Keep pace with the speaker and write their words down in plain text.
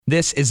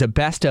This is a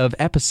best of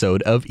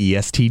episode of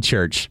EST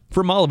Church.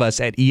 From all of us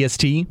at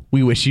EST,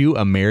 we wish you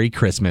a Merry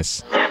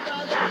Christmas.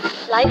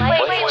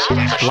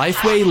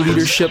 LifeWay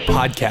Leadership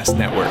Podcast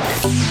Network.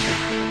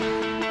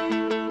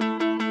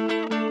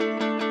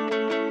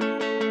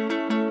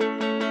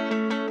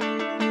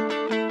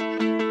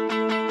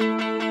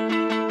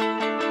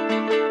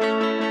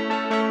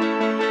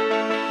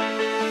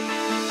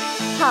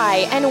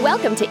 Hi, and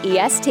welcome to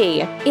EST.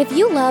 If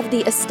you love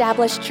the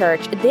established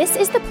church, this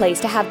is the place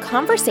to have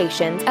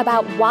conversations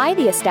about why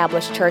the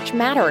established church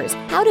matters,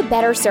 how to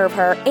better serve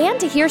her, and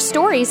to hear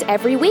stories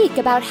every week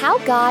about how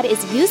God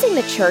is using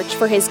the church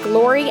for His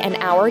glory and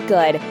our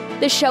good.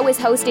 The show is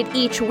hosted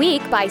each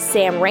week by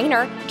Sam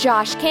Rayner,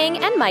 Josh King,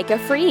 and Micah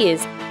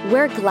Fries.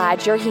 We're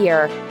glad you're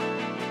here.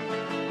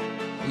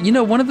 You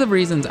know, one of the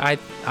reasons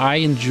I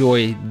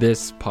enjoy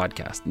this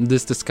podcast,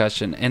 this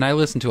discussion, and I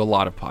listen to a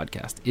lot of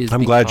podcasts, is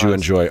I'm glad you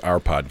enjoy our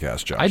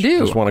podcast, Josh. I do.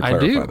 Just want to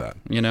clarify that.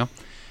 You know,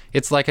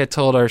 it's like I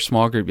told our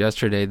small group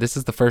yesterday, this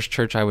is the first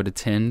church I would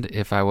attend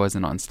if I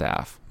wasn't on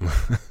staff.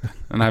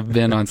 And I've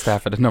been on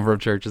staff at a number of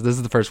churches. This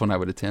is the first one I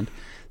would attend.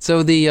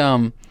 So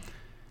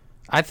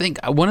I think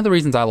one of the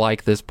reasons I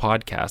like this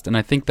podcast, and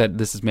I think that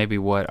this is maybe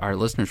what our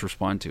listeners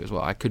respond to as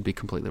well, I could be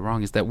completely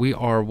wrong, is that we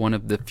are one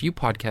of the few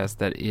podcasts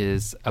that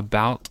is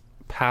about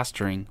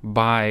pastoring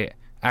by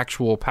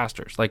actual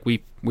pastors. Like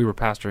we were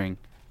pastoring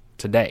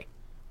today.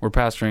 We're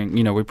pastoring,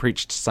 you know, we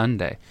preached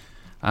Sunday.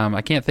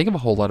 I can't think of a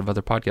whole lot of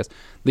other podcasts.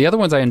 The other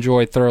ones I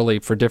enjoy thoroughly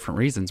for different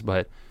reasons,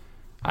 but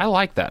I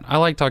like that. I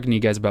like talking to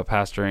you guys about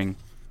pastoring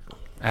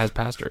as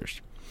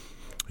pastors.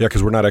 Yeah,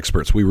 because we're not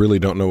experts. We really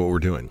don't know what we're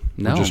doing.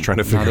 No, we're just trying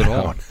to figure it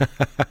out.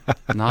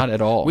 Not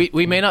at all.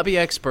 We may not be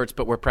experts,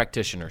 but we're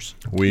practitioners.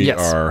 We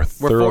are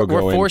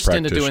thoroughgoing We're forced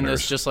into practitioners. doing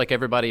this just like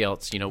everybody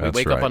else. You know, we That's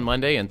wake right. up on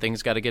Monday and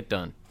things got to get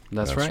done.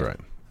 That's right.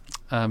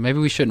 Maybe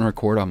we shouldn't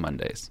record on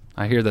Mondays.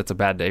 I hear that's a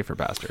bad day for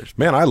pastors.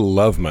 Man, I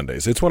love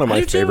Mondays. It's one of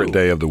my favorite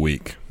day of the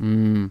week.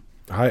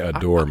 I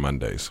adore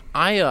Mondays.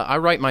 I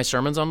write my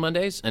sermons on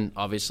Mondays, and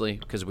obviously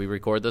because we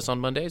record this on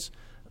Mondays,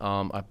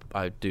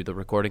 I do the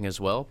recording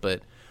as well.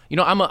 But you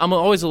know, I'm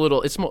always a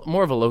little. It's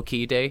more of a low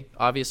key day,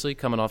 obviously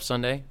coming off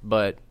Sunday.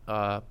 But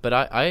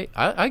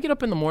I get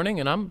up in the morning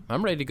and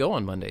I'm ready to go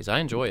on Mondays. I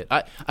enjoy it.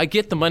 I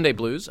get the Monday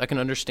blues. I can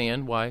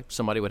understand why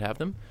somebody would have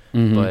them,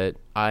 but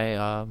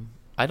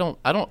I don't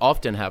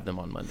often have them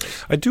on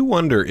Mondays. I do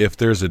wonder if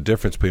there's a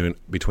difference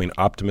between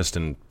optimist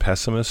and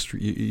pessimist,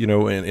 you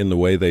know, in the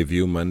way they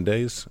view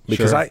Mondays.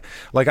 Because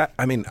Sure.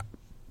 I mean,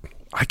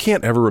 I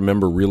can't ever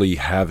remember really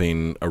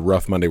having a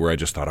rough Monday where I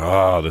just thought,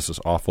 oh, this is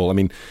awful. I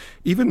mean,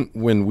 even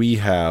when we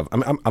have,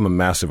 I'm a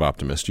massive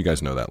optimist. You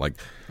guys know that. Like,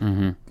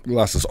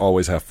 glasses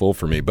always half full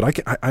for me. But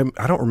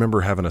I don't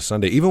remember having a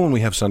Sunday, even when we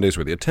have Sundays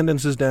where the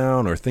attendance is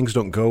down or things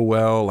don't go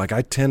well. Like,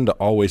 I tend to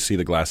always see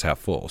the glass half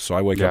full. So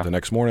I wake up the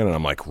next morning and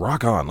I'm like,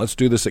 rock on, let's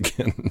do this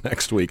again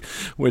next week,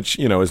 which,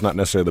 you know, is not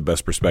necessarily the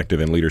best perspective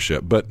in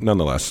leadership. But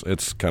nonetheless,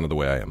 it's kind of the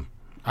way I am.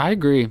 I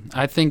agree.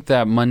 I think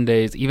that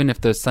Mondays, even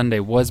if the Sunday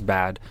was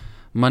bad,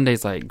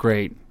 Monday's like,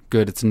 great,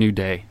 good, it's a new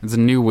day. It's a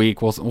new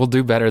week. We'll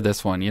do better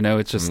this one. You know,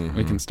 it's just,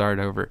 we can start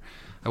over.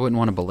 I wouldn't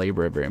want to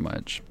belabor it very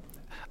much.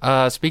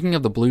 Speaking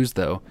of the blues,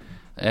 though,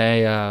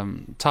 a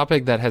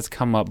topic that has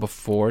come up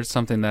before,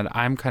 something that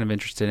I'm kind of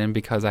interested in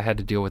because I had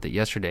to deal with it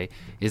yesterday,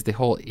 is the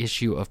whole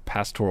issue of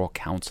pastoral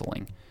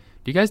counseling.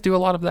 Do you guys do a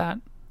lot of that?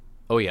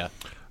 Oh, yeah.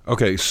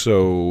 Okay,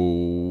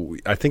 so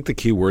I think the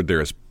key word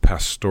there is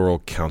pastoral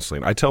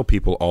counseling. I tell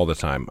people all the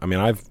time, I mean,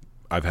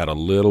 I've had a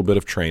little bit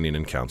of training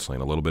in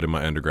counseling, a little bit in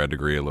my undergrad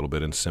degree, a little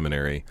bit in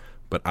seminary,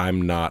 but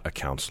I'm not a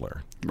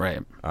counselor.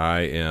 Right. I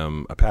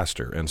am a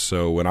pastor. And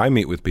so when I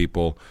meet with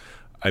people,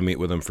 I meet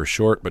with them for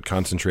short but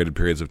concentrated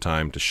periods of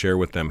time to share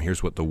with them,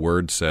 here's what the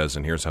Word says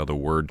and here's how the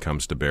Word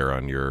comes to bear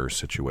on your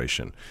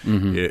situation.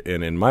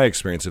 And in my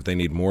experience, if they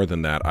need more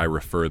than that, I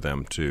refer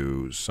them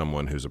to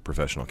someone who's a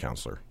professional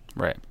counselor.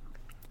 Right.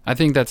 I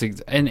think that's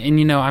and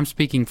you know, I'm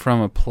speaking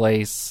from a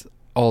place,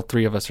 all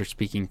three of us are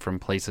speaking from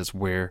places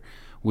where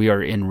we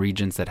are in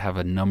regions that have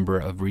a number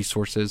of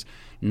resources.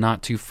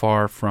 Not too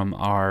far from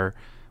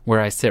where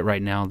I sit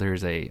right now,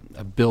 there's a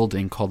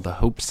building called the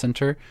Hope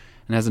Center,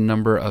 and has a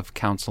number of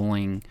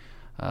counseling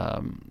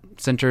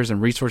centers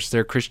and resources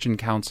there. Christian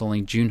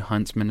counseling, June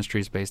Hunt's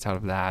ministry is based out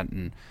of that,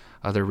 and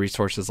other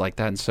resources like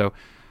that. And so,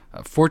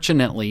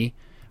 fortunately,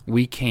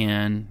 we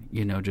can,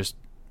 you know, just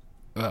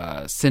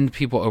send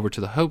people over to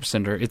the Hope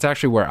Center. It's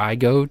actually where I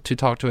go to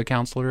talk to a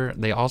counselor.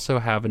 They also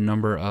have a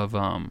number of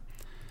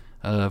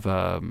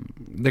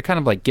they're kind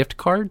of like gift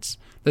cards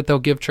that they'll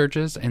give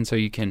churches, and so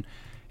you can,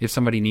 if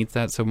somebody needs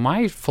that. So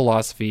my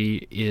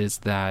philosophy is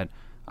that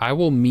I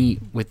will meet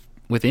with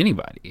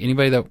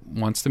anybody that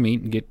wants to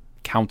meet and get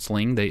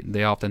counseling.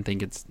 They often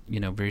think it's, you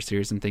know, very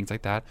serious and things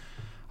like that.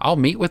 I'll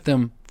meet with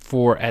them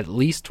for at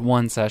least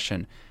one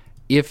session.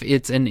 If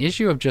it's an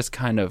issue of just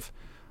kind of,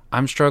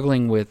 I'm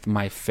struggling with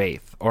my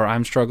faith, or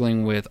I'm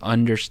struggling with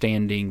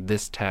understanding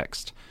this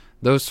text,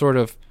 those sort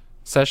of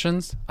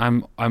sessions,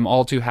 I'm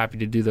all too happy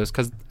to do those,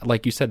 because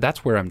like you said,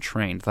 that's where I'm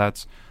trained.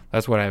 That's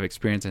what I have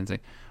experience in.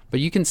 But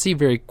you can see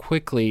very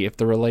quickly if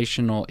the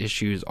relational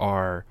issues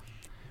are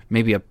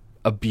maybe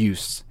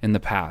abuse in the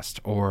past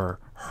or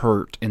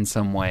hurt in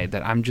some way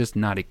that I'm just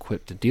not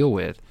equipped to deal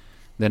with,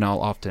 then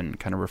I'll often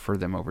kind of refer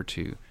them over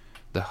to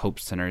the Hope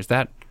Center. Is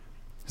that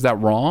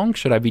wrong?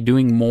 Should I be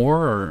doing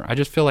more? Or I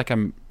just feel like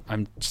I'm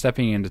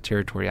stepping into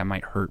territory I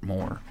might hurt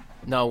more.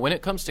 No, when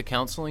it comes to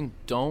counseling,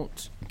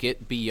 don't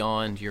get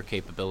beyond your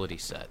capability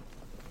set.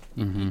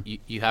 Mm-hmm.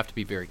 You have to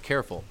be very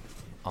careful.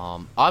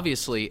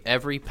 Obviously,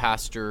 every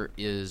pastor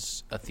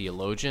is a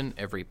theologian.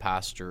 Every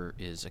pastor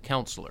is a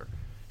counselor.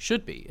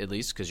 Should be, at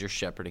least, because you're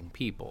shepherding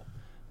people.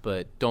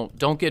 But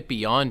don't get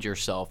beyond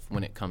yourself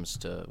when it comes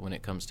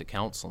to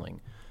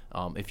counseling.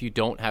 If you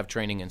don't have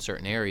training in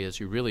certain areas,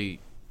 you really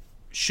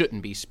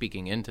shouldn't be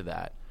speaking into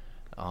that.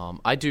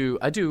 I do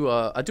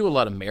a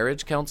lot of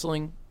marriage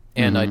counseling,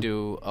 and I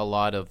do a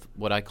lot of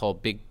what I call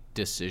big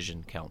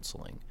decision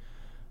counseling.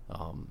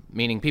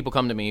 Meaning people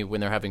come to me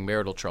when they're having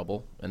marital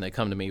trouble, and they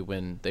come to me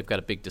when they've got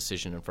a big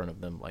decision in front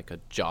of them, like a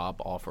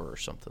job offer or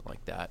something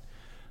like that.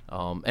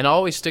 And I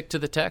always stick to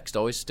the text,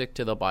 always stick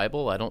to the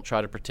Bible. I don't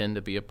try to pretend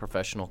to be a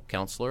professional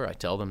counselor. I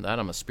tell them that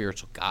I'm a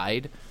spiritual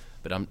guide,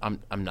 but I'm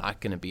not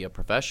going to be a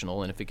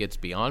professional. And if it gets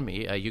beyond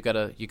me, you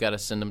gotta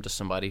send them to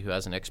somebody who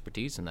has an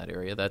expertise in that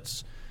area.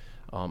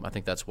 I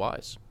think that's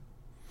wise.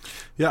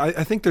 Yeah,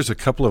 I think there's a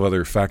couple of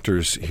other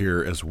factors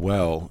here as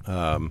well.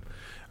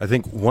 I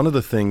think one of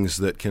the things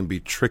that can be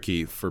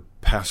tricky for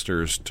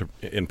pastors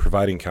in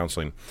providing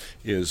counseling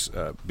is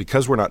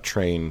because we're not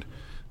trained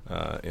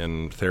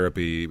in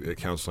therapy,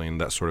 counseling,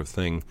 that sort of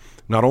thing.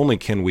 Not only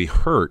can we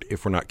hurt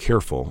if we're not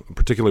careful,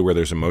 particularly where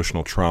there's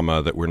emotional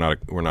trauma that we're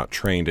not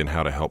trained in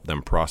how to help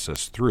them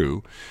process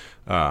through.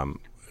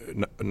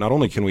 Not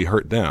only can we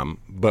hurt them,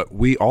 but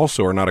we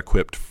also are not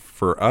equipped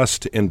for us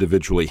to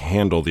individually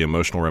handle the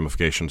emotional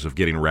ramifications of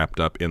getting wrapped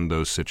up in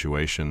those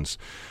situations.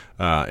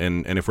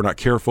 And if we're not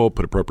careful,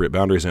 put appropriate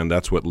boundaries in,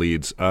 that's what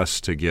leads us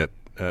to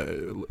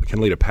can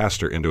lead a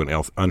pastor into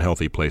an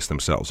unhealthy place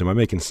themselves. Am I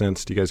making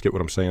sense? Do you guys get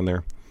what I'm saying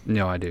there?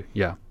 No, I do.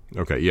 Yeah.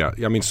 Okay. Yeah.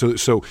 I mean,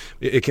 so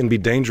it can be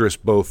dangerous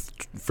both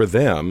for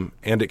them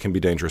and it can be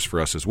dangerous for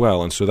us as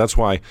well. And so that's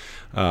why,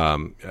 the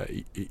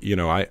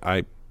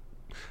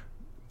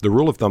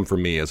rule of thumb for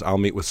me is I'll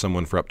meet with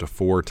someone for up to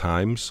 4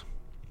 times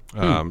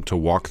to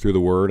walk through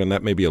the Word, and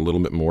that may be a little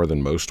bit more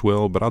than most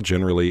will, but I'll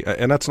generally,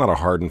 and that's not a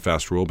hard and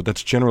fast rule, but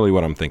that's generally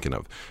what I'm thinking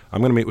of.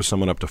 I'm going to meet with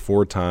someone up to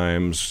 4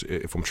 times.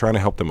 If I'm trying to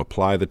help them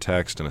apply the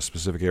text in a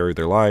specific area of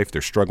their life,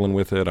 they're struggling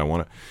with it,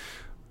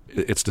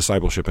 it's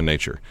discipleship in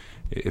nature.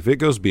 If it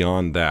goes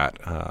beyond that,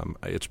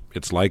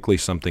 it's likely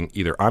something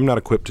either I'm not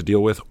equipped to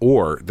deal with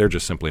or they're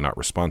just simply not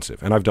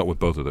responsive. And I've dealt with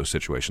both of those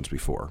situations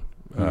before,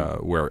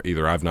 where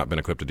either I've not been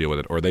equipped to deal with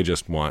it or they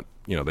just want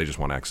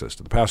access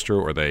to the pastor,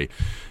 or they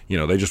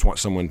just want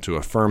someone to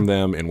affirm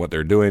them in what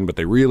they're doing, but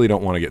they really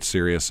don't want to get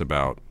serious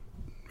about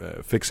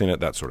fixing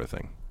it, that sort of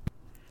thing.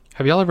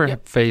 Have y'all ever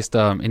faced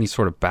any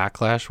sort of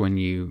backlash when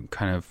you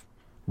kind of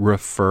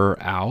refer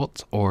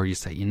out, or you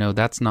say,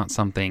 that's not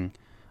something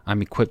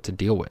I'm equipped to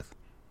deal with?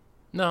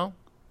 No,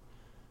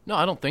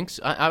 I don't think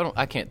so.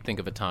 I can't think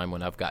of a time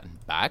when I've gotten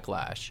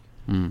backlash.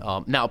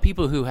 Now,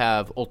 people who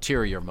have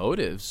ulterior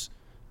motives,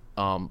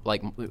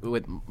 like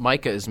what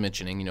Micah is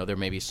mentioning, there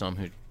may be some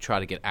who try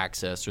to get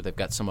access, or they've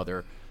got some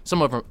other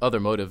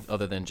motive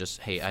other than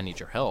just, hey, I need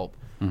your help.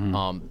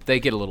 They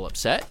get a little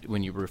upset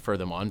when you refer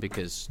them on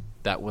because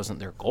that wasn't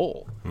their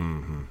goal.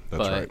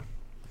 That's right.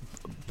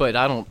 But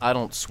I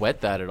don't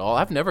sweat that at all.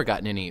 I've never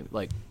gotten any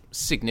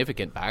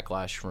significant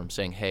backlash from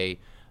saying, hey,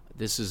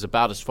 this is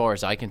about as far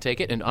as I can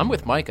take it. And I'm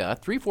with Micah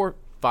 3, 4,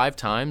 5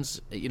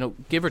 times,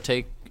 give or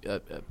take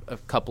a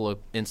couple of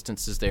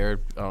instances there.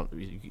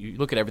 You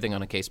look at everything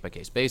on a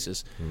case-by-case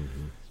basis.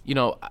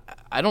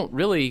 I don't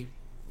really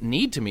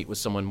need to meet with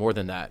someone more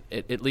than that,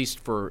 at least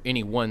for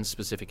any one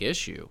specific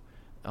issue.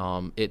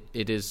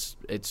 It's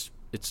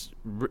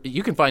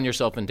you can find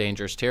yourself in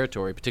dangerous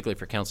territory, particularly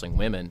for counseling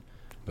women.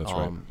 That's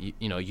right.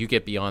 You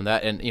get beyond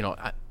that, and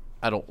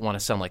I don't want to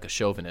sound like a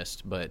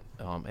chauvinist, but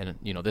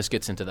this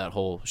gets into that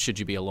whole should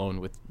you be alone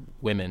with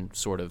women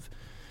sort of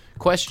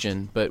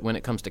question. But when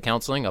it comes to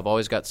counseling, I've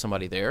always got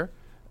somebody there.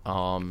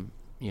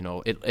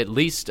 At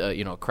least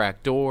a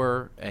cracked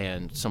door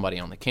and somebody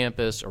on the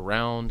campus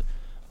around,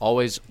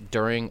 always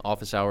during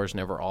office hours,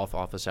 never off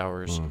office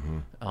hours.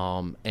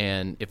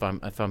 And if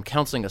I'm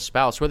counseling a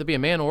spouse, whether it be a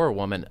man or a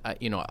woman,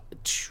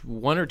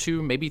 1 or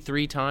 2, maybe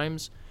 3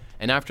 times.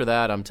 And after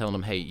that, I'm telling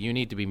them, hey, you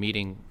need to be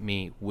meeting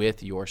me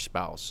with your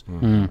spouse.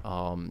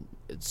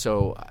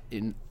 So,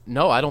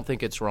 no, I don't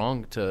think it's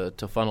wrong to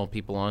funnel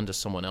people on to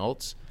someone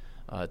else,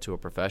 to a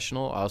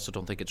professional. I also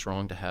don't think it's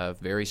wrong to have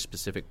very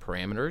specific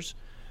parameters,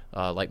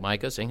 like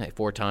Micah saying, hey,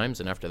 4 times,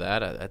 and after that,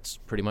 that's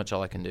pretty much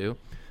all I can do.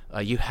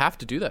 You have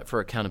to do that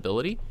for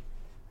accountability,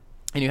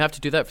 and you have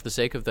to do that for the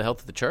sake of the health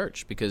of the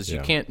church, because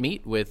you can't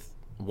meet with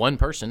one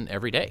person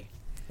every day.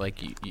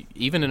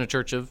 Even in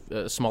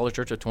a smaller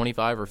church of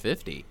 25 or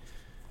 50,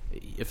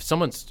 if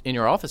someone's in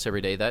your office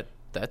every day,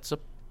 that's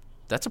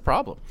that's a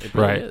problem. It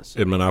really is.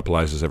 It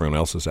monopolizes everyone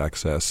else's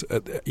access.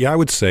 I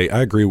would say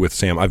I agree with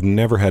Sam. I've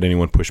never had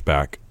anyone push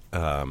back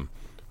on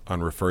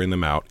referring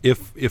them out.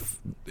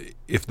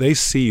 If they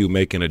see you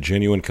making a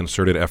genuine,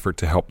 concerted effort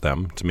to help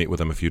them, to meet with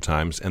them a few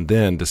times, and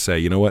then to say,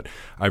 you know what,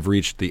 I've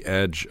reached the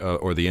edge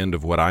or the end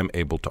of what I'm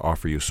able to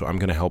offer you, so I'm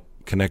going to help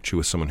connect you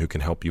with someone who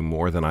can help you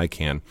more than I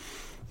can,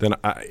 then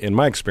in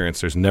my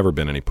experience, there's never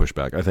been any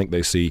pushback. I think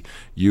they see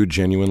you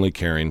genuinely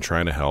caring,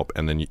 trying to help,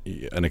 and then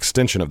an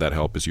extension of that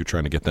help is you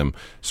trying to get them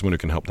someone who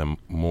can help them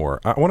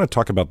more. I want to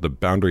talk about the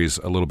boundaries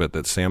a little bit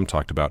that Sam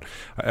talked about.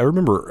 I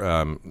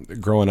remember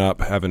growing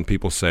up having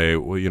people say,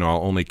 well,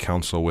 I'll only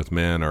counsel with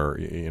men, or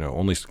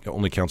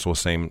only counsel with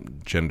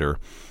same gender.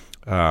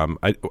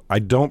 I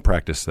don't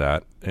practice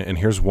that, and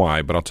here's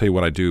why, but I'll tell you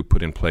what I do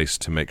put in place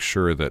to make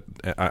sure that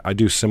I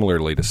do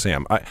similarly to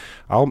Sam.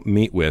 I'll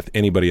meet with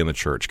anybody in the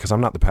church because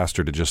I'm not the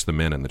pastor to just the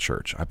men in the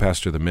church. I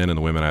pastor the men and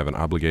the women. I have an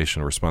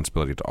obligation, a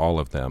responsibility to all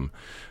of them.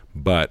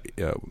 But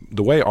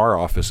the way our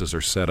offices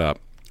are set up,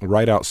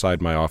 right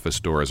outside my office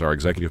door is our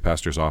executive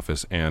pastor's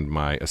office and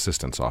my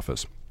assistant's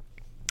office.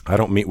 I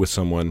don't meet with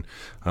someone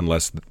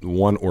unless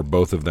one or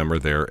both of them are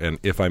there. And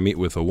if I meet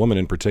with a woman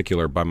in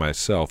particular by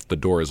myself, the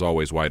door is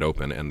always wide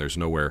open and there's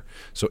nowhere.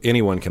 So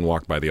anyone can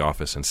walk by the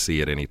office and see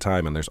at any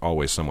time. And there's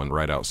always someone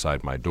right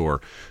outside my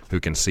door who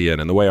can see in.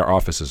 And the way our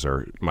offices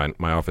are, my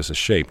office is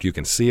shaped, you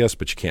can see us,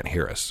 but you can't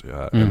hear us.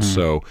 And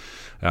so,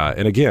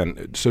 and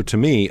again, so to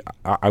me,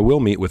 I will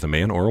meet with a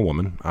man or a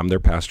woman. I'm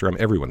their pastor. I'm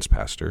everyone's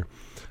pastor.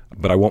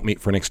 But I won't meet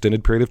for an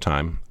extended period of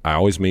time. I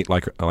always meet,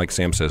 like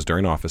Sam says,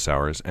 during office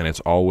hours, and it's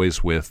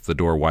always with the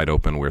door wide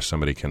open where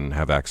somebody can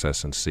have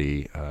access and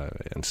see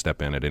and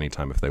step in at any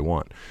time if they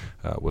want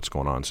what's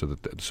going on. So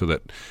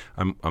that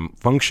I'm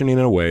functioning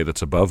in a way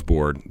that's above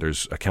board.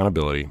 There's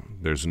accountability.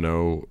 There's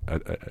no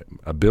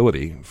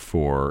ability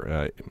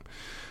for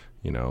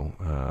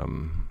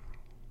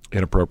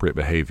inappropriate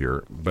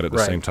behavior. But at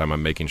the same time,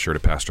 I'm making sure to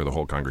pastor the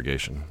whole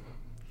congregation.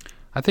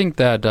 I think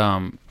that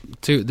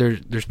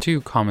there's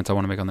two comments I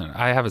want to make on that.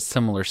 I have a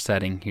similar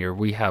setting here.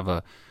 We have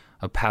a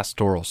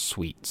pastoral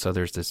suite. So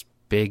there's this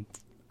big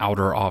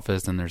outer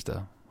office, and there's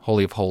the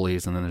Holy of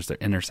Holies, and then there's the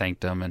inner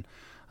sanctum, and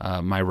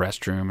my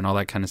restroom, and all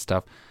that kind of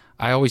stuff.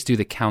 I always do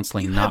the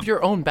counseling. You have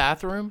your own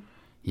bathroom?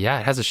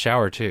 Yeah, it has a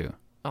shower too.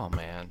 Oh,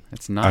 man.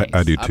 It's nice.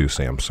 I do too,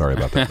 Sam. Sorry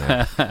about that,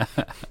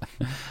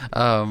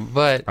 man.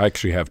 But I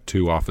actually have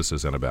 2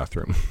 offices and a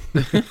bathroom.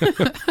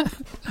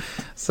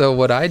 So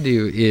what I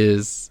do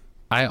is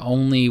I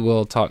only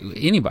will talk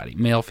anybody,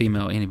 male,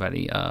 female,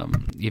 anybody.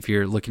 If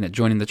you're looking at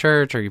joining the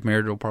church or you have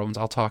marital problems,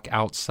 I'll talk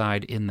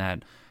outside in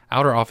that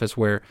outer office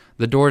where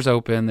the door's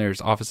open,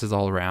 there's offices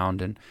all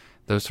around and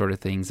those sort of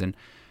things. And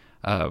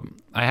I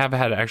have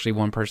had actually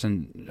one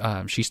person,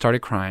 she started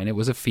crying. It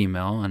was a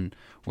female, and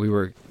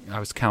I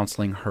was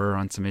counseling her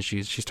on some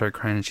issues. She started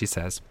crying and she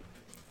says,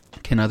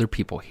 "Can other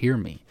people hear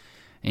me?"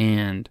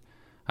 And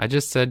I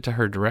just said to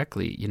her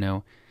directly,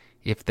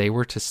 if they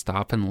were to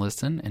stop and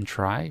listen and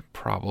try,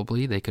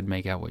 probably they could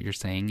make out what you're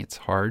saying. It's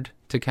hard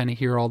to kind of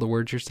hear all the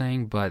words you're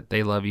saying, but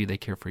they love you, they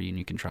care for you, and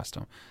you can trust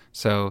them.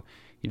 So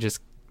you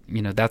just,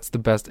 that's the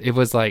best. It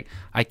was like,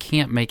 I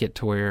can't make it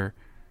to where,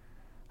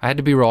 I had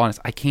to be real honest,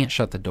 I can't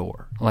shut the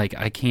door. Like,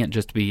 I can't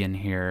just be in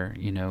here,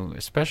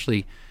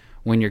 especially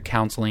when you're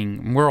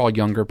counseling. We're all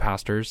younger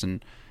pastors,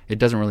 and it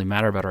doesn't really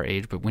matter about our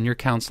age, but when you're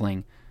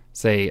counseling,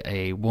 say,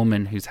 a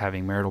woman who's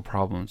having marital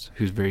problems,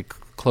 who's very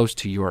close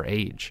to your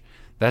age,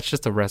 that's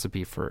just a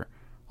recipe for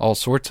all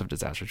sorts of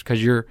disasters,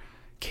 because you're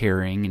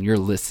caring and you're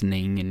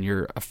listening and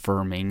you're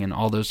affirming and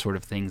all those sort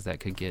of things that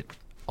could get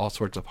all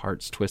sorts of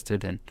hearts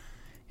twisted and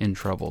in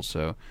trouble.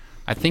 So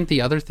I think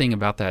the other thing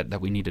about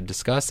that we need to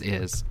discuss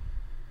is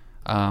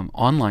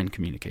online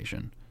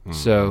communication. Mm-hmm.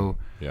 So,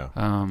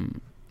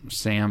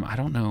 Sam, I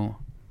don't know.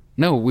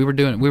 No, we were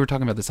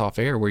talking about this off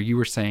air where you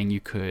were saying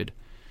you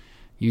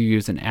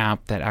use an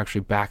app that actually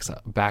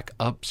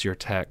backups your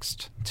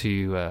text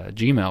to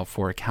Gmail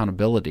for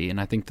accountability, and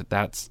I think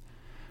that's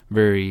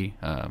very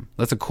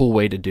that's a cool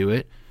way to do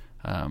it.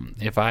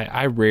 If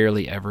I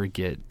rarely ever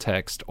get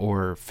text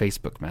or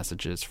Facebook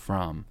messages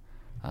from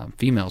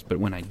females, but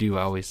when I do,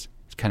 I always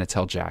kind of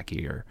tell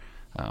Jackie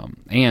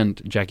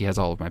and Jackie has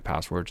all of my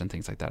passwords and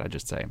things like that. I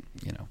just say,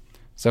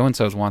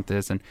 so-and-so's want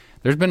this, and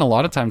there's been a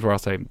lot of times where I'll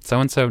say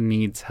so-and-so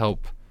needs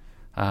help.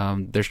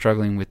 They're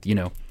struggling with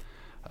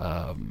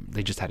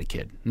they just had a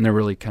kid, and they're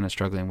really kind of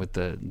struggling with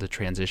the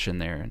transition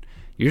there. And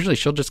usually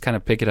she'll just kind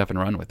of pick it up and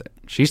run with it.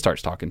 She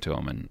starts talking to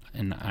them,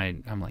 and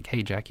I'm like,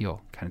 "Hey, Jackie,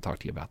 I'll kind of talk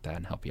to you about that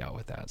and help you out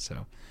with that."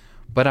 So,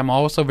 but I'm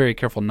also very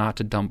careful not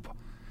to dump,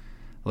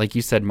 like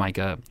you said,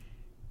 Micah.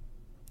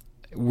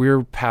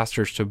 We're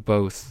pastors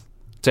to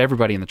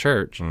everybody in the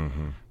church.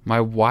 Mm-hmm.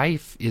 My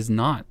wife is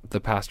not the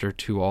pastor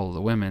to all of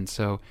the women,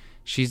 so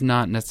she's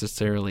not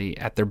necessarily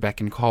at their beck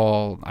and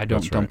call. I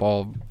don't dump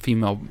all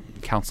female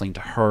counseling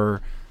to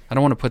her. I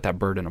don't want to put that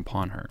burden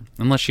upon her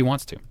unless she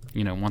wants to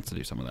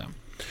do some of that.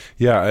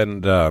 Yeah,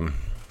 and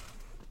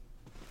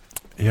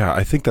Yeah,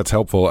 I think that's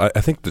helpful.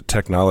 I think that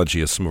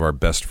technology is some of our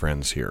best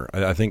friends here.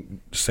 I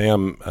think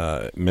Sam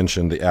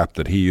mentioned the app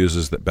that he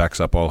uses that backs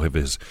up all of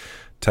his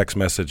text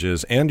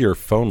messages and your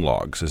phone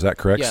logs. Is that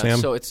correct, Sam? Yeah,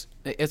 so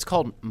it's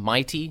called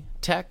Mighty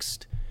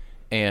Text,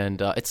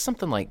 and it's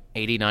something like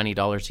 $80,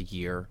 $90 a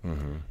year.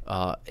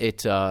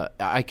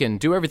 I can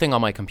do everything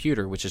on my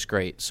computer, which is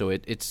great. So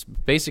it's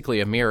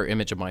basically a mirror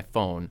image of my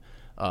phone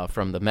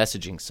from the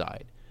messaging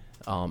side.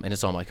 And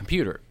it's on my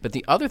computer. But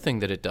the other thing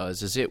that it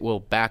does is it will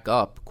back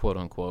up, quote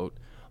unquote,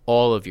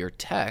 all of your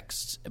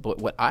texts. But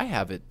what I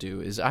have it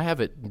do is I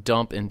have it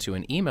dump into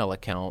an email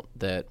account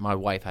that my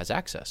wife has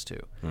access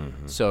to.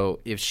 So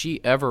if she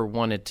ever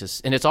wanted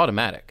to, and it's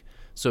automatic.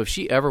 So if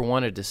she ever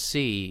wanted to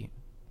see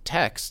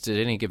texts at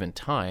any given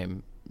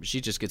time,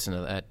 she just gets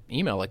into that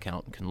email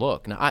account and can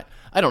look. Now,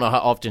 I don't know how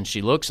often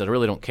she looks. I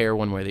really don't care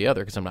one way or the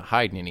other because I'm not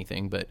hiding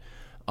anything. But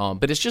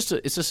it's just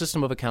it's a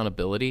system of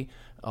accountability.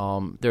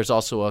 There's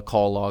also a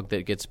call log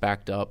that gets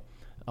backed up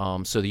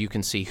so that you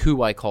can see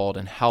who I called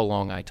and how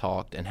long I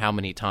talked and how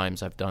many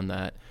times I've done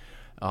that.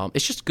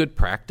 It's just good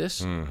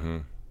practice. It's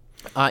one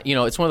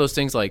of those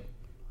things like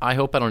I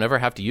hope I don't ever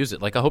have to use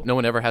it. Like I hope no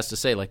one ever has to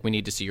say like we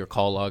need to see your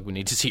call log, we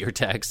need to see your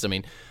text. I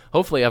mean,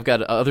 hopefully I've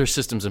got other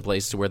systems in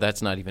place to where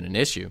that's not even an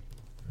issue.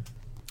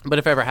 But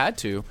if I ever had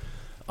to,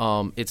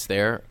 it's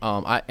there.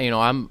 I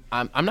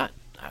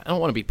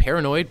don't want to be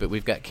paranoid, but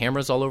we've got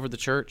cameras all over the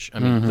church. I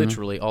mean,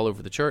 literally all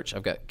over the church.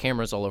 I've got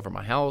cameras all over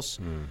my house.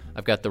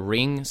 I've got the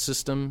Ring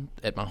system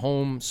at my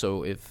home.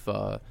 So if,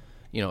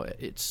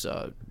 it's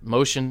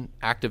motion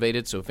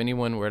activated. So if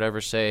anyone were to ever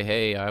say,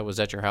 hey, I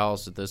was at your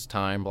house at this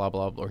time, blah,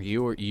 blah, blah, or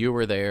you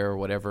were there or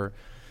whatever,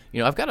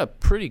 I've got a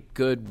pretty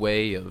good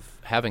way of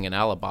having an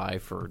alibi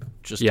for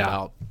just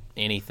about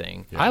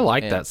anything. I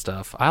like that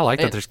stuff. I like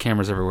that there's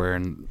cameras everywhere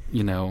and,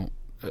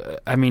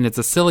 I mean, it's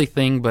a silly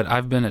thing, but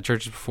I've been at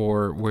churches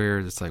before where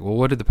it's like, well,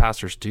 what did the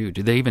pastors do?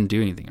 Do they even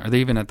do anything? Are they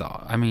even at the...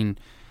 I mean,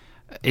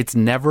 it's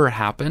never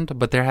happened,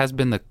 but there has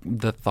been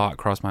the thought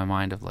cross my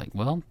mind of like,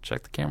 well,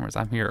 check the cameras.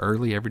 I'm here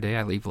early every day.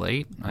 I leave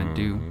late. I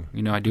do,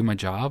 I do my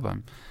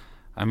job.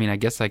 I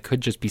guess I could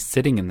just be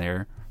sitting in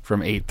there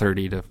from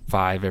 8:30 to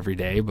 5 every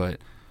day, but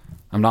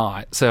I'm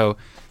not. So,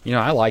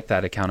 I like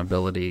that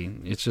accountability.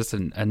 It's just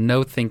a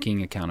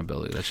no-thinking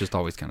accountability that's just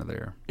always kind of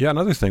there. Yeah,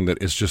 another thing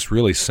that is just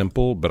really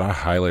simple, but I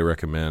highly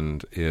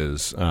recommend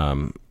is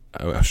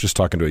I was just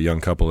talking to a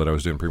young couple that I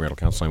was doing premarital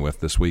counseling with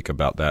this week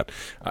about that.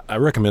 I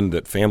recommend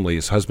that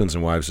families, husbands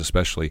and wives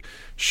especially,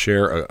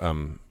 share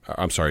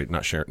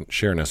not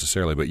share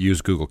necessarily, but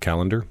use Google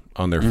Calendar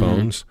on their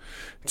phones.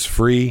 It's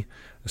free.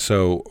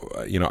 So,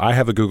 I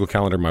have a Google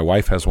Calendar, my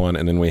wife has one,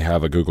 and then we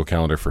have a Google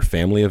Calendar for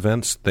family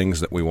events, things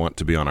that we want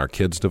to be on our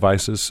kids'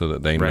 devices so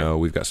that they know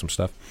we've got some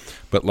stuff.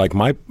 But like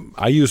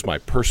I use my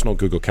personal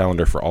Google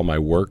Calendar for all my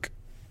work.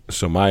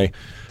 So my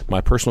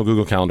personal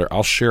Google Calendar,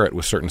 I'll share it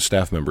with certain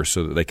staff members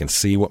so that they can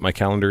see what my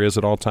calendar is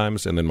at all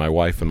times, and then my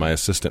wife and my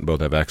assistant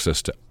both have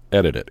access to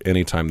edit it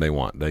anytime they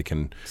want. They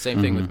can...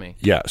 Same thing with me.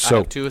 Yeah, so... I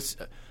have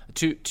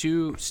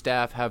two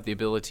staff have the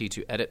ability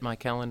to edit my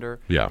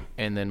calendar. Yeah.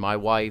 And then my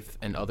wife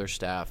and other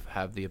staff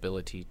have the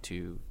ability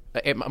to...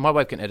 my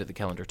wife can edit the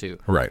calendar too.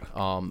 Right.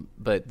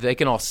 But they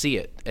can all see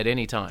it at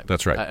any time.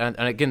 That's right. And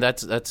again,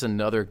 that's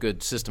another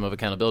good system of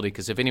accountability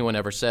because if anyone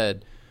ever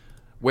said,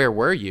 where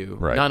were you?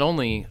 Right. Not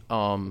only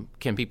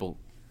can people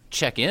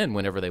check in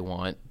whenever they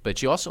want,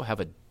 but you also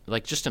have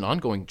just an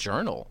ongoing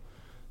journal.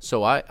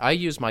 So I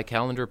use my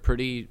calendar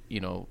pretty,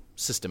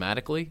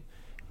 systematically.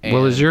 And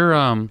well, is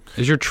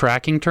your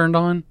tracking turned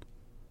on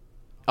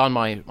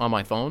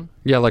my phone?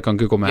 Yeah, like on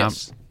Google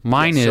Maps. Yes.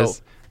 Mine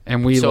is,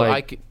 and we so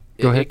like.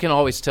 Go ahead. It can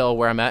always tell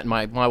where I'm at. And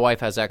my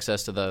wife has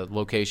access to the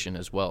location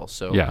as well.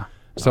 So yeah.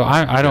 So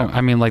I don't. I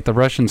mean, like the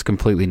Russians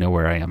completely know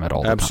where I am at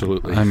all.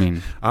 Absolutely. The time. I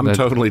mean, I'm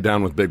totally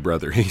down with Big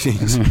Brother.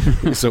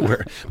 He's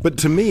aware. But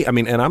to me, I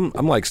mean, and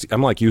I'm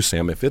like you,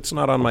 Sam. If it's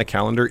not on my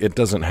calendar, it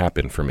doesn't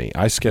happen for me.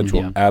 I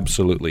schedule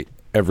absolutely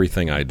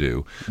everything I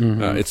do.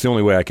 It's the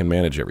only way I can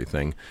manage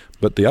everything.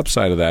 But the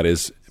upside of that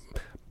is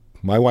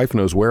my wife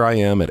knows where I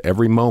am at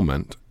every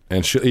moment.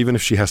 And even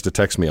if she has to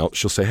text me,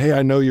 she'll say, hey,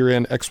 I know you're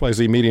in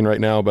XYZ meeting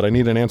right now, but I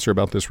need an answer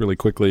about this really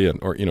quickly,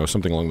 or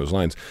something along those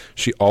lines.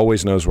 She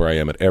always knows where I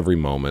am at every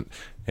moment.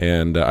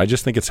 And I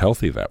just think it's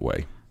healthy that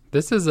way.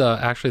 This is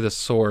actually the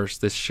source,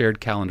 this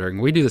shared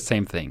calendaring. We do the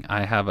same thing.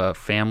 I have a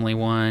family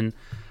one.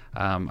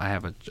 I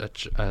have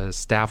a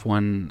staff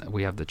one.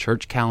 We have the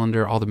church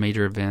calendar, all the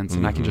major events,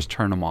 and I can just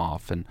turn them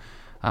off. And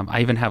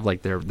I even have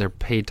like their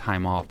paid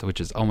time off,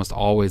 which is almost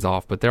always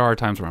off. But there are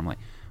times where I'm like,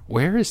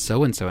 where is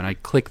so-and-so? And I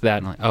click that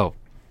and I'm like,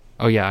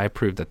 oh yeah, I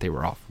approved that they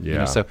were off.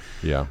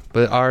 Yeah.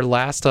 But our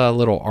last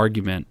little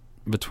argument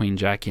between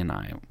Jackie and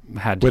I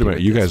had to Wait a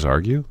minute, you guys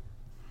argue?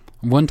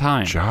 One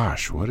time.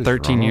 Josh, what is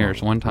 13 wrong?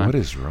 years, one time. What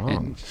is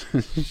wrong?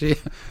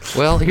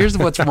 Well, here's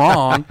what's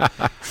wrong.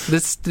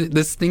 This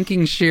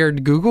thinking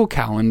shared Google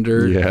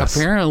Calendar,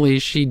 apparently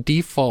she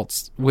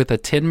defaults with a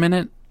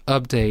 10-minute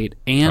update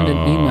and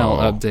an email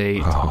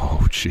update. Oh,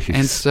 jeez.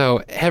 And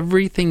so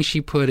everything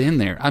she put in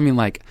there, I mean,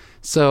 like,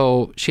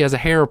 So she has a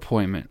hair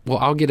appointment. Well,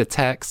 I'll get a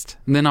text,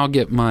 and then I'll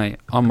get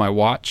on my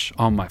watch,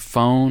 on my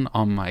phone,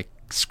 on my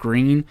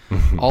screen,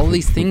 all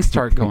these things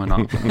start going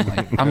on.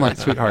 I'm like,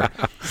 sweetheart,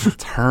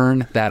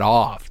 turn that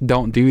off.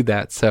 Don't do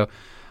that. So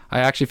I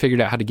actually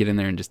figured out how to get in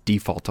there and just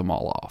default them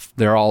all off.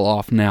 They're all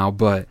off now,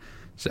 but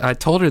I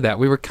told her that.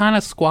 We were kind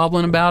of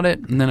squabbling about it,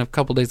 and then a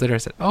couple days later I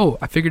said, oh,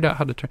 I figured out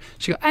how to turn.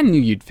 She goes, I knew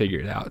you'd figure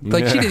it out.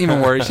 Like, she didn't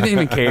even worry. She didn't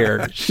even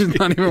care. She's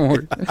not even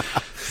worried.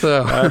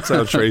 So that's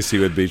how Tracy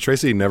would be.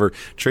 Tracy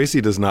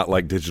does not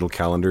like digital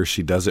calendars.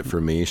 She does it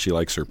for me. She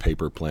likes her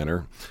paper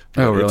planner.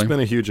 Oh, really? It's been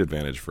a huge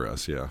advantage for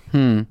us, yeah.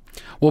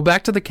 Well,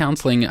 back to the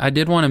counseling, I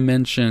did want to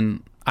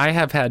mention, I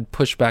have had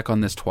pushback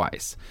on this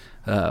twice.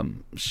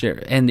 And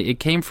it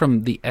came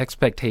from the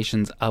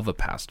expectations of a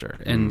pastor.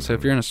 And so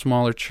if you're in a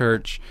smaller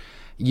church,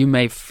 you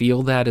may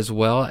feel that as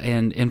well.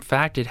 And in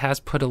fact, it has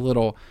put a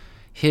little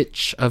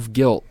hitch of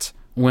guilt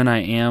when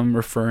I am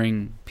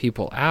referring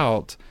people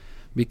out,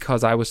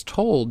 because I was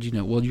told,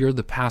 well, you're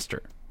the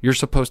pastor. You're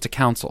supposed to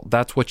counsel.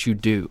 That's what you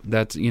do.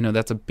 That's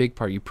a big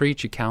part. You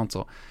preach, you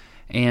counsel.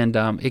 And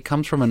it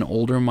comes from an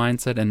older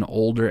mindset, an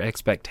older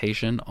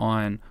expectation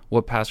on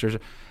what pastors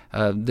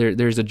are.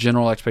 There's a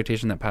general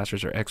expectation that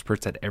pastors are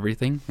experts at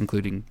everything,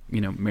 including,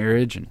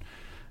 marriage and,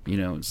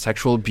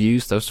 sexual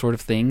abuse, those sort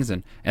of things,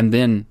 and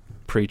then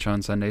preach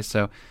on Sundays.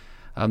 So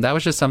that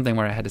was just something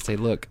where I had to say,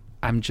 look,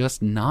 I'm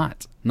just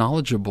not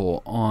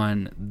knowledgeable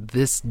on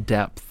this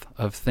depth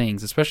of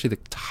things, especially the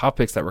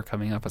topics that were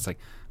coming up. I was like,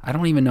 I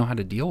don't even know how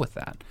to deal with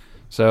that.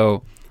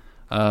 So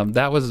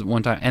that was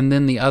one time. And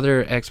then the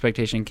other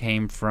expectation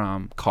came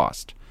from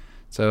cost.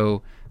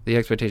 So the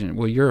expectation,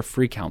 well, you're a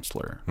free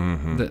counselor.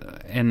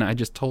 And I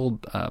just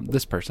told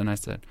this person, I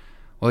said,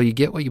 well, you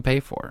get what you pay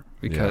for,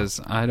 because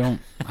I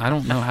don't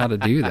know how to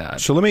do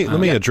that. So let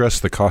me address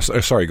the cost.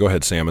 Sorry, go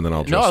ahead, Sam, and then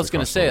I'll address. No, I was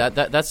going to say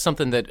that's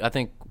something that I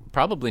think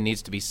probably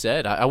needs to be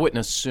said. I wouldn't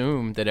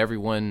assume that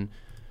everyone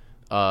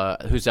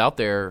who's out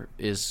there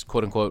is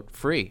quote unquote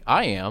free.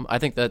 I am. I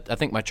think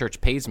my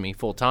church pays me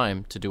full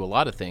time to do a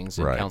lot of things,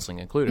 and counseling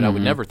included. I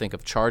would never think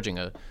of charging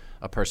a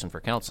person for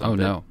counseling. Oh,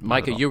 no.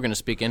 Micah, you were going to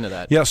speak into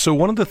that. Yeah, so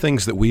one of the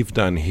things that we've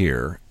done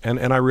here,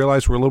 and I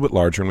realize we're a little bit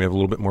larger and we have a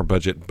little bit more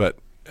budget, but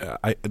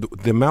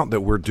the amount that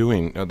we're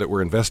doing, that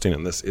we're investing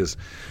in this, is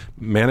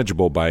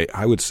manageable by,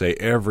 I would say,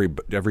 every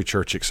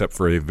church except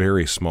for a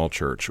very small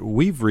church.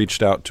 We've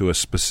reached out to a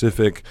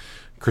specific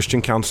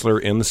Christian counselor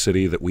in the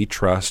city that we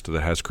trust,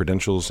 that has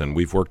credentials, and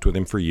we've worked with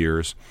him for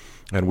years.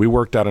 And we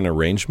worked out an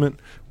arrangement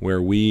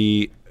where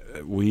we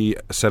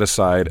set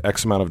aside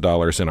X amount of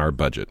dollars in our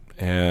budget,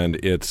 and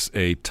it's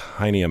a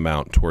tiny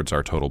amount towards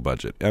our total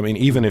budget. I mean,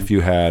 even if you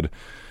had,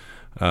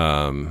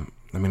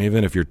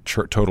 even if your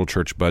total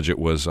church budget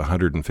was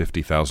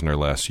 $150,000 or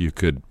less, you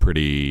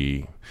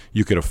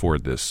could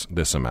afford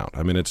this amount.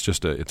 I mean, it's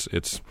just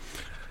it's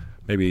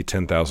maybe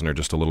 $10,000 or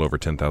just a little over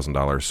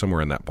 $10,000,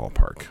 somewhere in that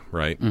ballpark,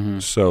 right?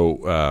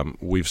 So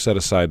we've set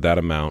aside that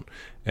amount,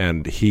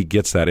 and he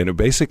gets that, and it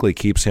basically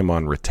keeps him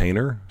on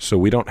retainer. So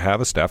we don't have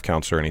a staff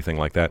counselor or anything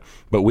like that,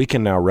 but we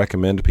can now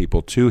recommend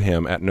people to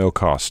him at no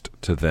cost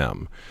to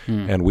them.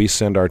 And we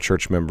send our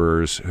church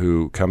members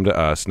who come to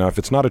us. Now, if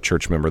it's not a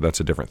church member, that's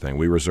a different thing.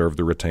 We reserve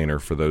the retainer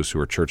for those who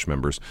are church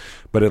members,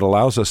 but it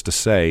allows us to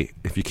say,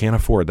 if you can't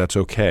afford, that's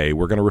okay.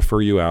 We're going to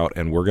refer you out,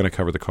 and we're going to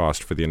cover the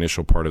cost for the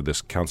initial part of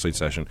this counseling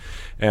session.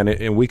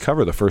 And we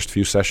cover the first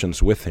few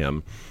sessions with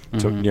him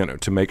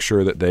to make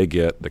sure that they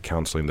get the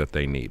counseling that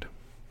they need.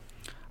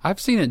 I've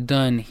seen it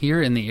done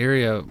here in the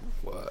area.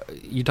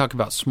 You talk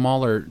about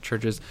smaller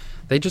churches.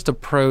 They just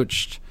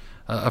approached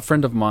a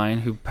friend of mine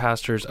who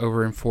pastors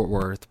over in Fort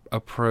Worth,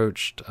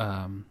 approached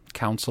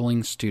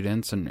counseling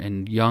students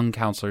and young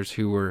counselors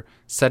who were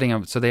setting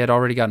up. So they had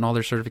already gotten all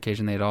their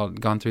certification. They had all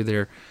gone through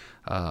their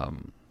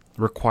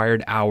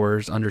required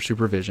hours under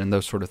supervision,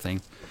 those sort of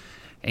things.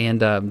 And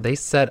they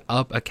set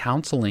up a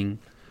counseling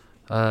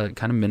kind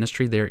of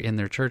ministry there in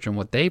their church. And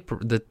what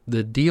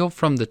the deal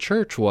from the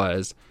church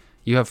was,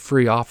 you have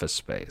free office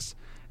space.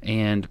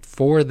 And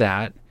for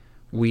that,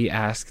 we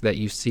ask that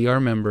you see our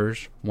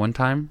members one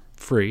time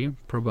free,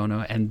 pro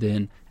bono, and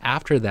then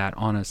after that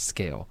on a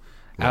scale.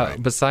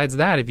 Right. Besides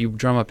that, if you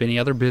drum up any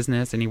other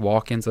business, any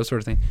walk-ins, those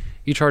sort of things,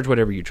 you charge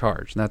whatever you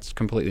charge. And that's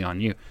completely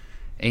on you.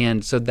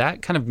 And so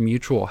that kind of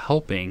mutual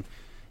helping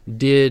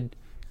did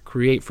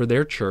create for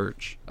their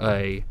church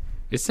a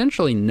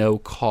essentially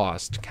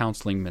no-cost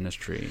counseling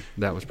ministry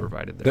that was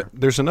provided there.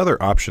 There's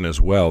another option as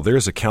well.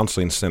 There's a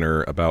counseling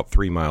center about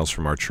 3 miles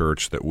from our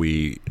church that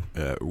we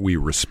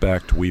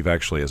respect. We've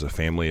actually, as a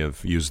family,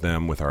 have used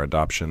them with our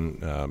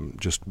adoption,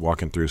 just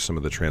walking through some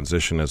of the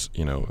transition as,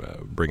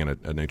 bringing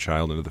a new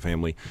child into the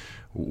family.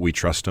 We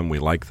trust them. We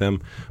like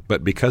them.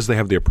 But because they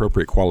have the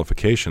appropriate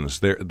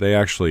qualifications, they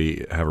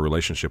actually have a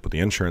relationship with the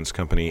insurance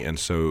company, and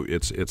so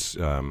it's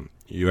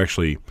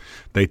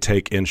they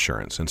take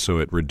insurance, and so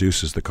it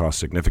reduces the cost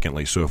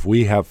significantly. So if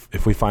we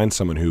find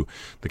someone who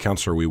the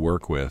counselor we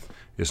work with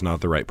is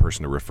not the right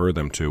person to refer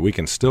them to, we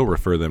can still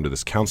refer them to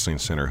this counseling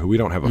center who we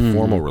don't have a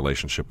formal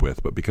relationship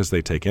with, but because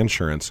they take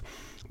insurance,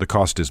 the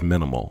cost is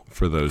minimal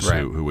for those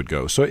who would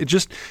go. So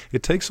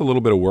it takes a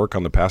little bit of work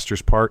on the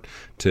pastor's part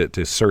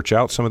to search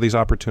out some of these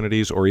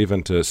opportunities, or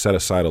even to set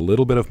aside a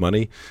little bit of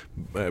money,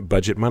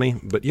 budget money.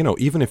 But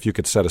even if you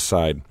could set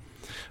aside,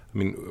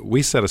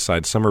 we set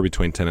aside somewhere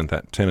between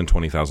 $10,000 and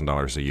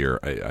 $20,000 a year,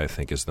 I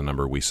think, is the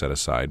number we set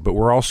aside. But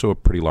we're also a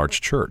pretty large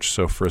church.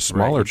 So for a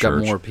smaller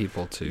church, got more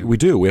people too. We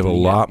do. We have a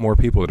lot more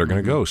people that are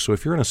going to go. So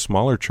if you're in a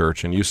smaller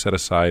church and you set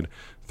aside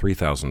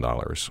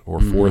 $3,000 or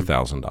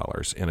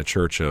 $4,000 in a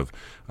church of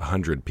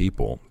 100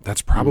 people,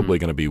 that's probably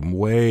going to be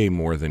way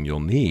more than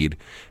you'll need,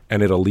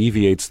 and it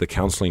alleviates the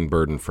counseling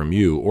burden from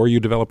you, or you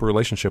develop a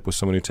relationship with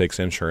someone who takes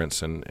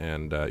insurance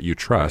and you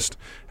trust,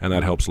 and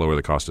that helps lower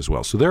the cost as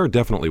well. So there are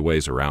definitely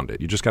ways around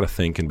it. You just got to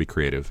think and be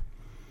creative.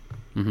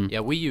 Yeah,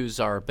 we use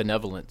our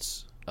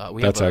benevolence.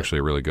 That's actually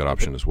a really good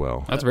option as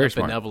well. That's very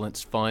smart.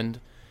 Benevolence fund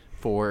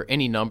for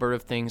any number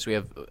of things. We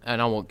have,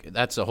 and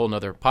that's a whole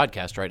nother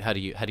podcast, right? How do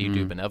you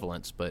do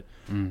benevolence? But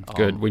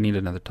good. We need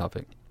another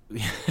topic.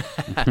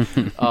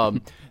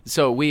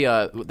 So we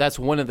that's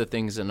one of the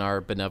things in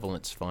our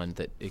benevolence fund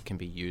that it can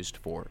be used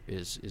for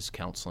is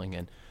counseling,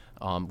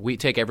 and we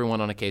take everyone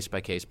on a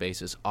case-by-case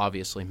basis.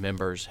 Obviously,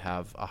 members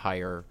have a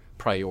higher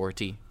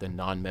priority than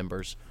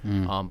non-members,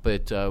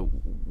 but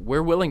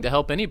we're willing to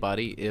help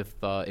anybody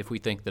if we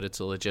think that it's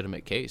a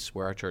legitimate case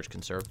where our church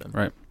can serve them.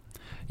 Right.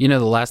 The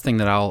last thing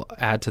that I'll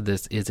add to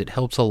this is it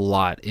helps a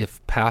lot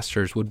if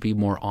pastors would be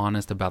more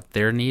honest about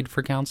their need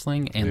for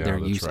counseling and their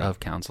use of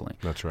counseling.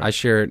 That's right. I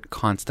share it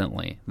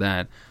constantly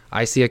that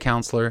I see a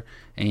counselor,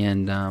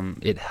 and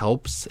it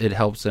helps. It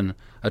helps in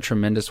a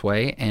tremendous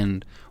way.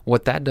 And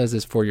what that does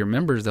is for your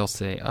members, they'll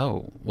say,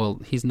 oh,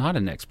 well, he's not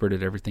an expert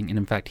at everything. And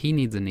in fact, he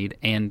needs a need.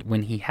 And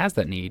when he has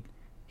that need,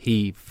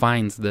 he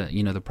finds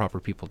the proper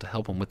people to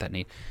help him with that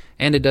need.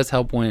 And it does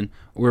help when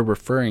we're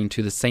referring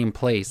to the same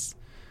place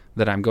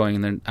that I'm going.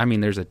 And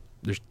then,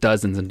 there's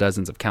dozens and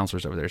dozens of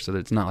counselors over there, so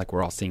it's not like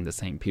we're all seeing the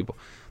same people.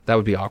 That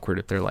would be awkward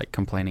if they're like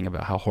complaining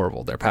about how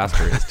horrible their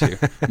pastor is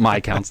to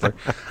my counselor.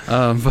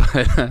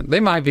 But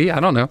they might be, I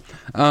don't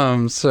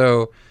know.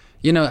 So,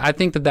 I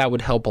think that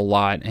would help a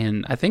lot.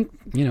 And I think,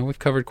 we've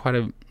covered quite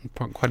a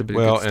bit of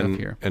good stuff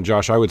here. And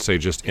Josh, I would say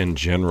just in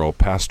general,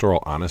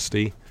 pastoral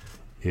honesty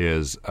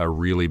is a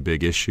really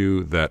big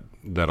issue that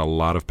a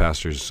lot of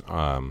pastors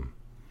are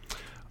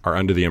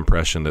under the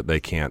impression that they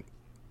can't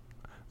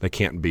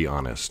be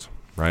honest,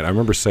 right? I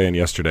remember saying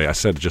yesterday, I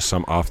said just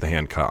some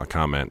off-the-hand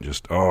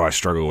comment, I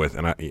struggle with,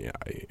 and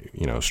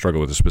I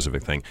struggle with a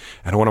specific thing.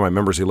 And one of my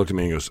members, he looked at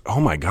me and goes, oh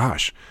my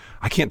gosh,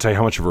 I can't tell you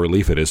how much of a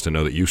relief it is to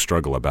know that you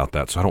struggle about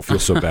that, so I don't feel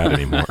so bad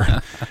anymore.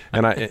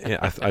 And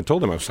I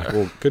told him, I was like,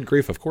 well, good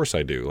grief, of course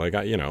I do. Like,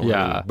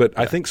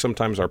 I think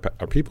sometimes our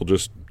people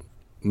just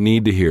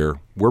need to hear,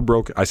 we're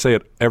broken. I say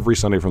it every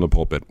Sunday from the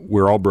pulpit.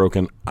 We're all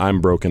broken.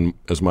 I'm broken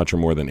as much or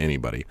more than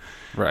anybody.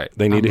 Right.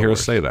 They need to hear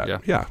us say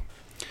that. Yeah.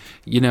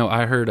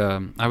 I heard,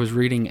 I was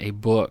reading a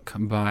book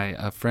by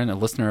a friend, a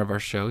listener of our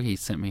show. He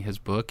sent me his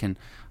book, and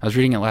I was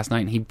reading it last night,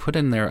 and he put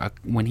in there,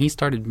 when he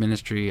started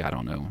ministry, I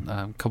don't know,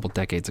 a couple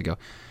decades ago,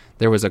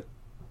 there was a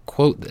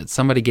quote that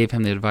somebody gave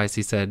him the advice.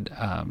 He said,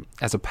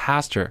 as a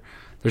pastor,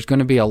 there's going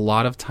to be a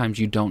lot of times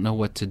you don't know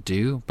what to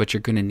do, but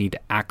you're going to need to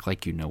act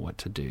like you know what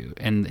to do.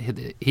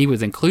 And he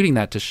was including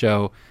that to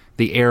show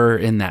the error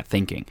in that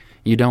thinking.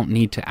 You don't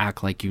need to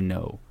act like you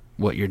know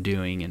what you're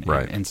doing.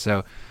 And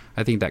so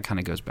I think that kind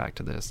of goes back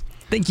to this.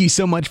 Thank you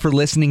so much for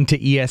listening to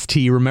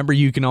EST. Remember,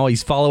 you can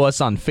always follow us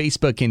on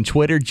Facebook and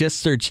Twitter. Just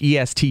search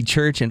EST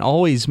Church, and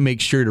always make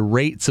sure to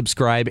rate,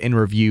 subscribe, and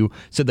review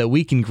so that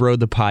we can grow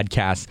the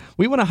podcast.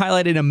 We want to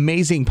highlight an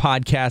amazing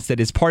podcast that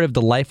is part of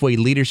the LifeWay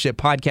Leadership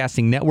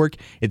Podcasting Network.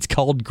 It's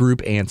called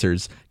Group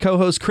Answers.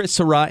 Co-hosts Chris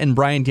Surratt and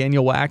Brian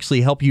Daniel will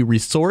actually help you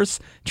resource,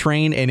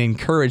 train, and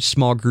encourage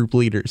small group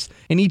leaders.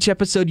 In each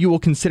episode, you will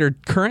consider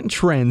current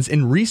trends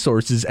and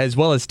resources, as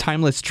well as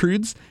timeless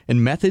truths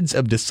and methods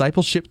of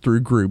discipleship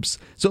through groups.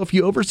 So if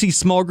you oversee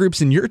small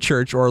groups in your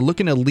church or are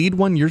looking to lead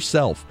one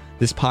yourself,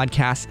 this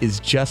podcast is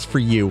just for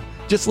you.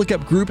 Just look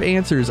up Group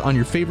Answers on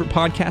your favorite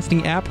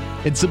podcasting app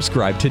and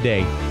subscribe today.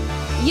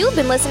 You've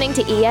been listening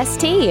to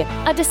EST,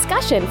 a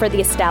discussion for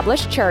the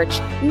established church.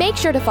 Make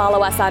sure to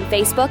follow us on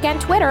Facebook and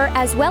Twitter,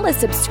 as well as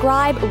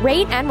subscribe,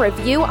 rate, and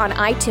review on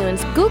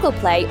iTunes, Google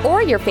Play,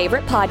 or your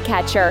favorite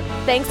podcatcher.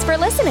 Thanks for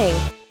listening.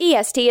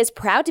 EST is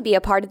proud to be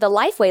a part of the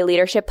LifeWay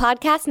Leadership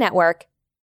Podcast Network.